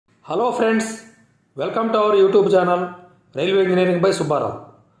Hello friends, welcome to our YouTube channel Railway Engineering by Subbarao.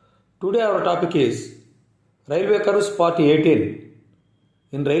 Today our topic is Railway Curves Part 18.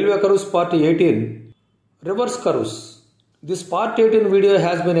 In Railway Curves Part 18, Reverse Curves. This Part 18 video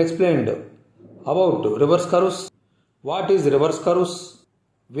has been explained about reverse curves, what is reverse curves,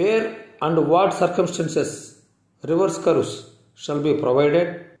 where and what circumstances reverse curves shall be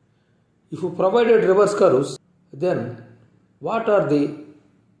provided. If you provided reverse curves, then what are the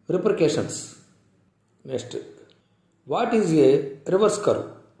repercussions? Next, what is a reverse curve?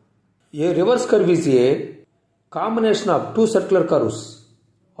 A reverse curve is a combination of two circular curves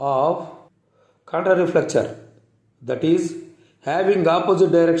of contrary flexure, that is, having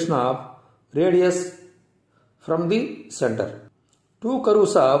opposite direction of radius from the center. Two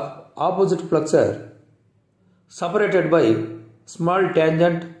curves of opposite flexure separated by small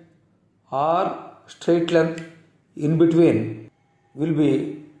tangent or straight length in between will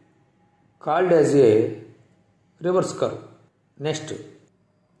be called as a reverse curve. Next,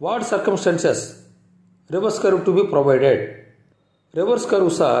 what circumstances reverse curve to be provided? Reverse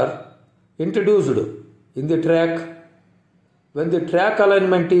curves are introduced in the track when the track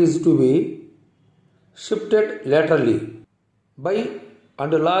alignment is to be shifted laterally by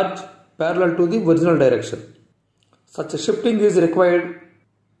and large parallel to the original direction. Such shifting is required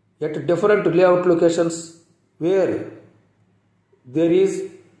at different layout locations where there is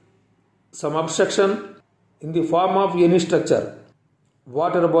some obstruction in the form of any structure,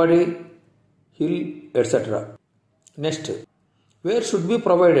 water body, hill, etc. Next, where should be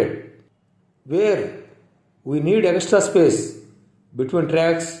provided? Where we need extra space between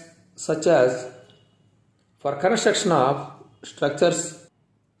tracks, such as for construction of structures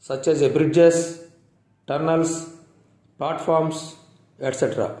such as bridges, tunnels, platforms,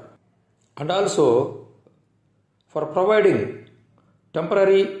 etc. And also for providing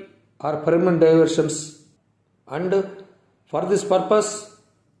temporary or permanent diversions, and for this purpose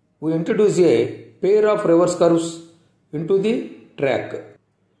we introduce a pair of reverse curves into the track.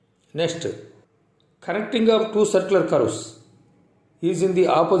 Next, connecting of two circular curves is in the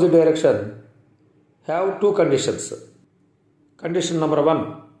opposite direction have two conditions. Condition number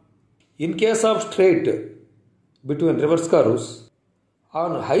 1, in case of straight between reverse curves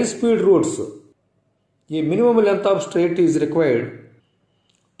on high speed routes, a minimum length of straight is required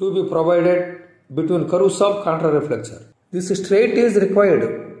to be provided between curves of contrary flexure. This straight is required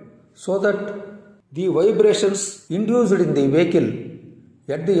so that the vibrations induced in the vehicle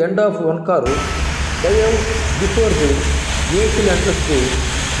at the end of one curve die out before the vehicle enters the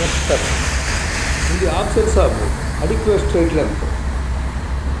next curve. In the absence of adequate straight length,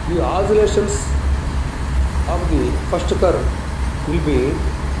 the oscillations of the first curve will be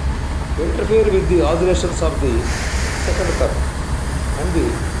interfere with the oscillations of the second curve, and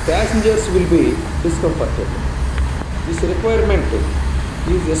the passengers will be discomforted. This requirement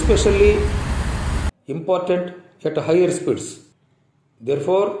is especially important at higher speeds.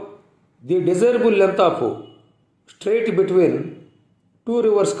 Therefore, the desirable length of straight between two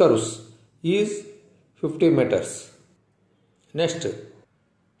reverse curves is 50 meters. Next,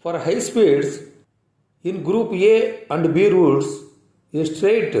 for high speeds, in group A and B routes, a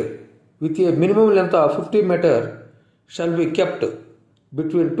straight with a minimum length of 50 meters shall be kept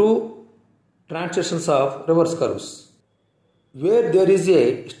between two transitions of reverse curves. Where there is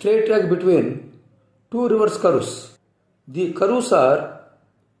a straight track between two reverse curves, the curves are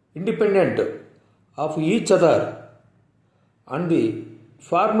independent of each other, and the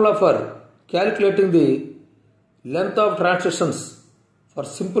formula for calculating the length of transitions for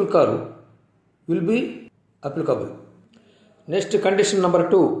simple curve will be applicable. Next, condition number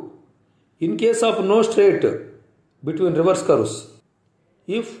 2, in case of no straight between reverse curves,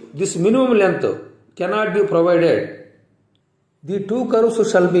 if this minimum length cannot be provided, the two curves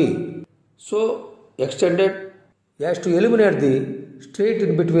shall be so extended as to eliminate the straight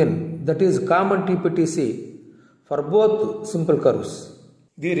in between, that is common TPTC for both simple curves.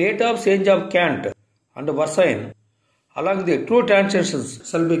 The rate of change of cant and versine along the two transitions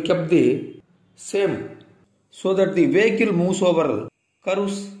shall be kept the same so that the vehicle moves over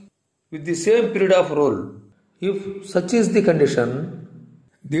curves with the same period of roll. If such is the condition,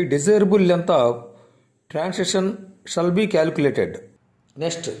 the desirable length of transition shall be calculated.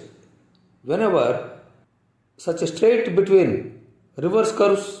 Next, whenever such a straight between reverse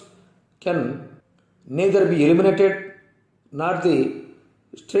curves can neither be eliminated nor the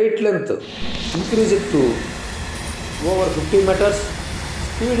straight length increased to over 50 meters,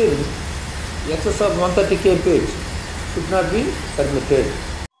 speed in excess of 130 kmph should not be permitted.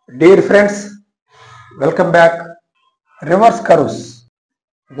 Dear friends, welcome back. Reverse curves.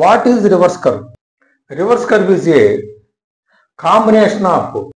 What is reverse curve? Reverse curve is a combination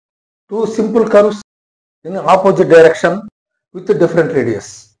of two simple curves in opposite direction with a different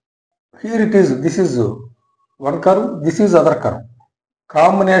radius. Here it is, this is one curve, this is other curve.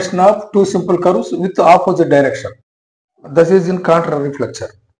 Combination of two simple curves with opposite direction. This is in contrary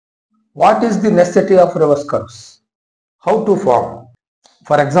flexure. What is the necessity of reverse curves? How to form?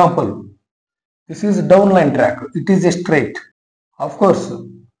 For example, this is downline track. It is a straight. Of course,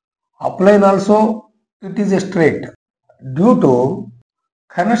 upline also it is a straight. Due to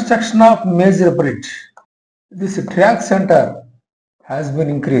construction of major bridge, this track center has been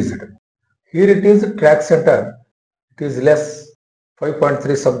increased. Here it is track center. It is less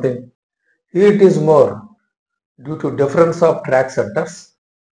 5.3 something. Here it is more. Due to difference of track centers,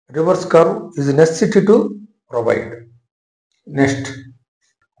 reverse curve is necessary to provide. Next,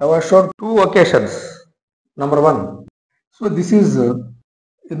 I have shown two occasions. Number one, so this is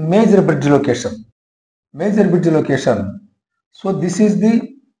in major bridge location. Major bridge location. So this is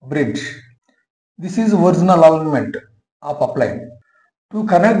the bridge. This is original alignment of upline. To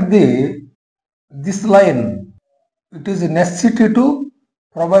connect this line, it is necessary to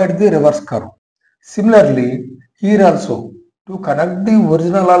provide the reverse curve. Similarly, here also to connect the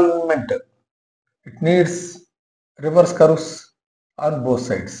original alignment, it needs reverse curves on both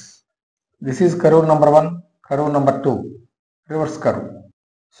sides. This is curve number 1, curve number 2, reverse curve.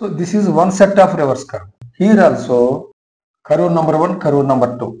 So this is one set of reverse curve. Here also curve number 1, curve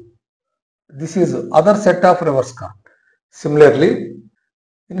number 2. This is other set of reverse curve. Similarly,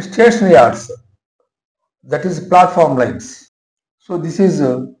 in station yards, that is platform lines. So this is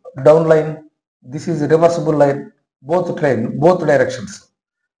down line, this is reversible line, both directions.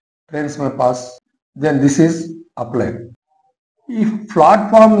 Trains may pass. Then this is up line. If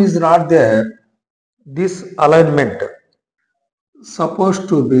platform is not there, this alignment supposed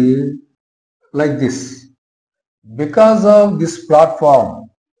to be like this. Because of this platform,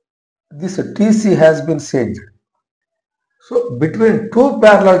 this TC has been changed. So between two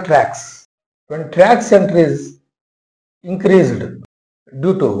parallel tracks, when track center is increased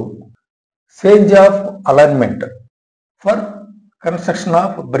due to change of alignment for construction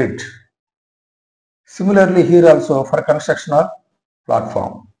of bridge. Similarly, here also for construction of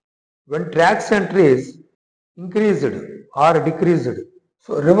platform. When track center is increased or decreased,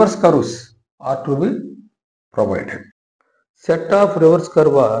 so reverse curves are to be provided. Set of reverse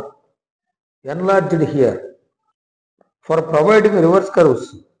curve are enlarged here. For providing reverse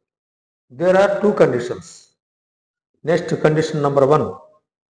curves, there are two conditions. Next condition number 1.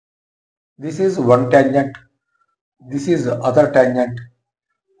 This is one tangent. This is other tangent.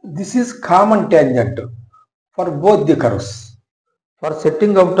 This is common tangent for both the curves. For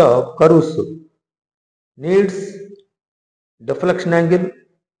setting out of curves needs deflection angle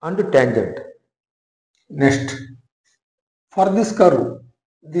and tangent. Next, for this curve,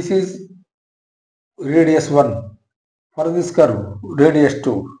 this is radius 1. For this curve, radius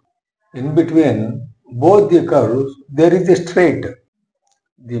 2. In between both the curves, there is a straight.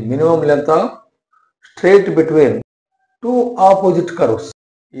 The minimum length of straight between two opposite curves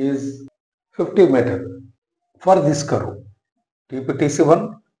is 50 meters for this curve.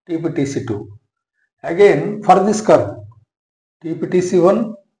 TPTC1, TPTC2. Again, for this curve,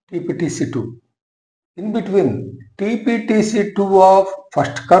 TPTC1, TPTC2. In between TPTC2 of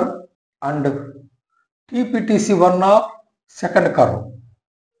first curve and TPTC1 of second curve,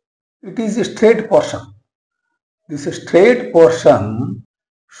 it is a straight portion. This straight portion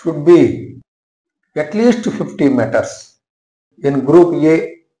should be at least 50 meters in group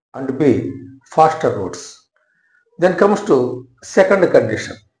A and B faster routes. Then comes to second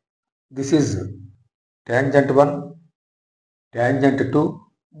condition. This is tangent 1, tangent 2.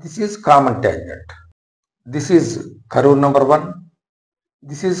 This is common tangent. This is curve number 1.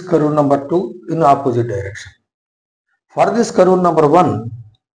 This is curve number 2 in opposite direction. For this curve number 1,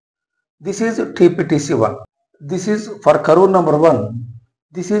 this is TPTC1. This is for curve number 1.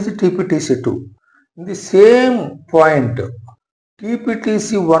 This is TPTC2. In the same point,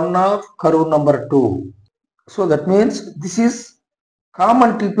 TPTC1 of curve number 2. So that means this is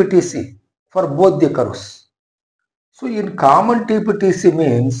common TPTC for both the curves. So in common TPTC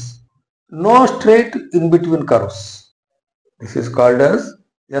means no straight in between curves. This is called as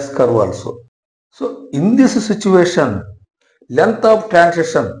S curve also. So in this situation, length of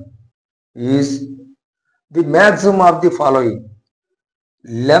transition is the maximum of the following.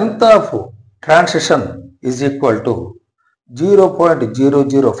 Length of transition is equal to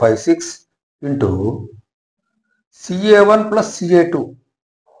 0.0056 into CA1 plus CA2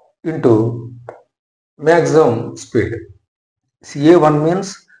 into maximum speed. CA1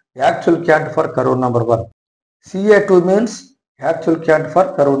 means actual count for curve number 1. CA2 means actual count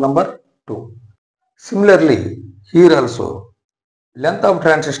for curve number 2. Similarly, here also length of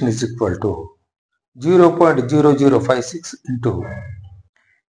transition is equal to 0.0056 into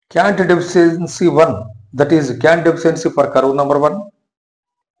cant deficiency 1, that is cant deficiency for curve number 1,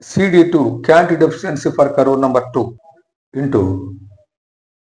 CD2 cant deficiency for curve number 2 into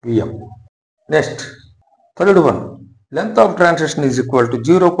VM. Next, third one, length of transition is equal to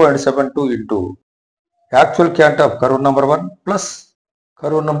 0.72 into actual cant of curve number 1 plus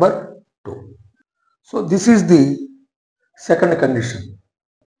curve number 2. So this is the second condition.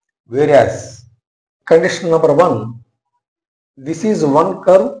 Whereas condition number 1, this is one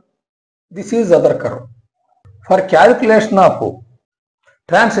curve, this is other curve. For calculation of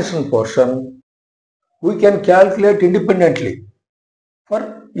transition portion, we can calculate independently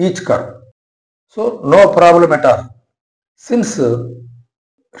for each curve. So no problem at all. Since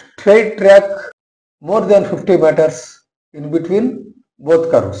straight track more than 50 meters in between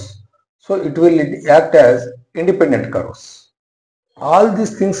both curves, so it will act as independent curves. All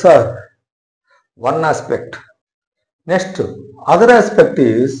these things are one aspect. Next, other aspect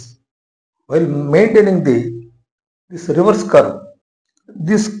is while maintaining this reverse curve.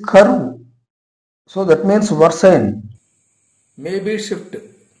 This curve, so that means versine may be shift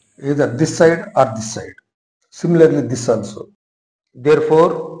either this side or this side. Similarly, this also.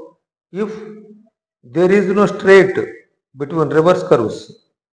 Therefore, if there is no straight between reverse curves,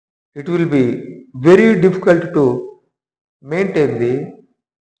 it will be very difficult to maintain the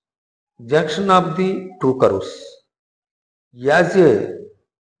junction of the two curves. As a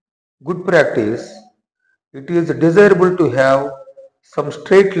good practice, it is desirable to have some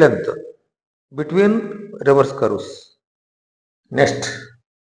straight length between reverse curves. Next,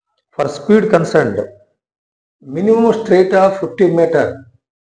 for speed concerned, minimum straight of 50 meter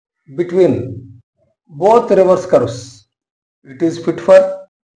between both reverse curves. It is fit for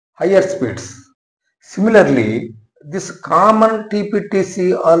higher speeds. Similarly, this common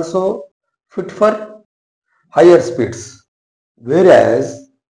TPTC also fit for higher speeds. Whereas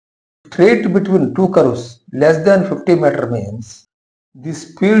straight between two curves less than 50 meter means the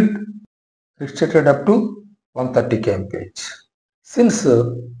speed restricted up to 130 kmph. Since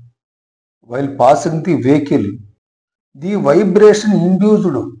while passing the vehicle, the vibration induced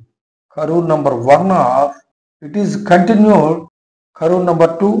curve number 1 of it is continued curve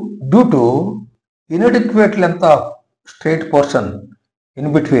number 2 due to inadequate length of straight portion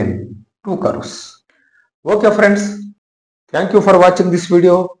in between two curves. Okay friends, thank you for watching this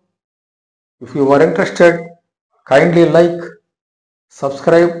video. If you are interested, kindly like,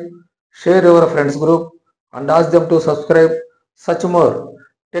 subscribe, share your friends group and ask them to subscribe such more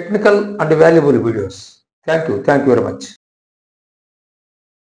technical and valuable videos. Thank you very much.